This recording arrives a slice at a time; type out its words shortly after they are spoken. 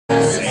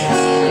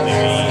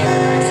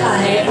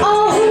I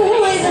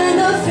always end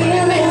up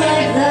feeling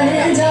like the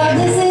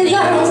darkness is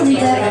our only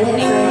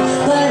definite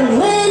friend. But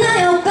when I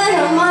open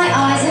up my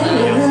eyes and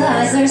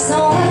realize there's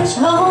so much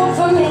hope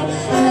for me,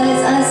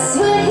 'cause a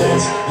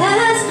switch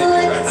has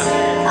flipped,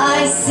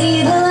 I see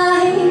the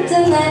light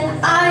and then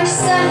I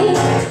say,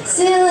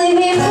 silly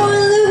me for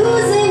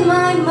losing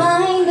my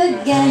mind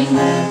again.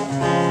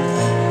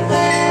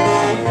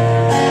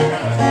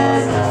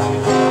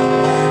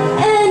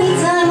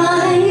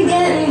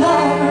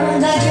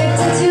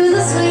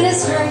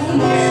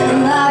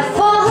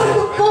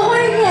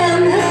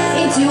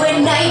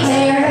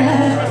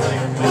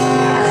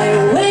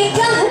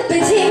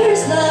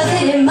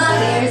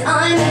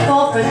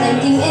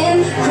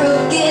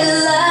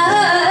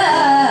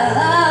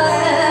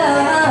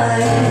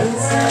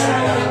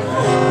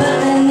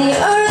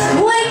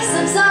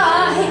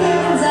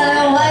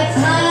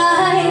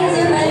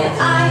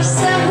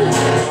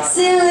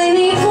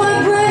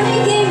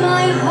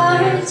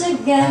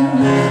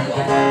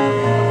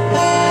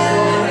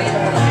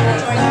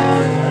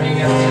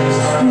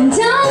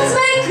 Don't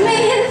make me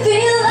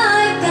feel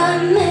like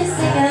I'm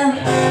missing out,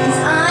 'cause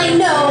I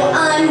know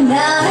I'm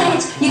not.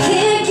 You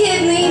can't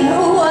give me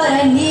what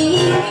I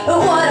need or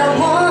what I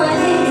want.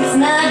 It's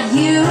not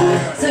you,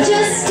 so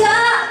just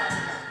stop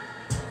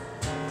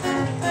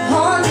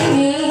haunting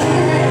me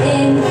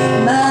in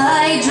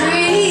my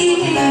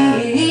dreams.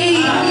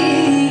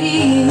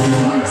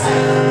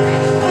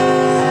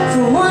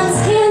 For once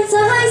can't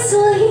I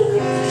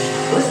sleep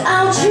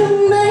without you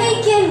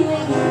making me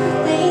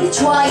think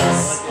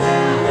twice.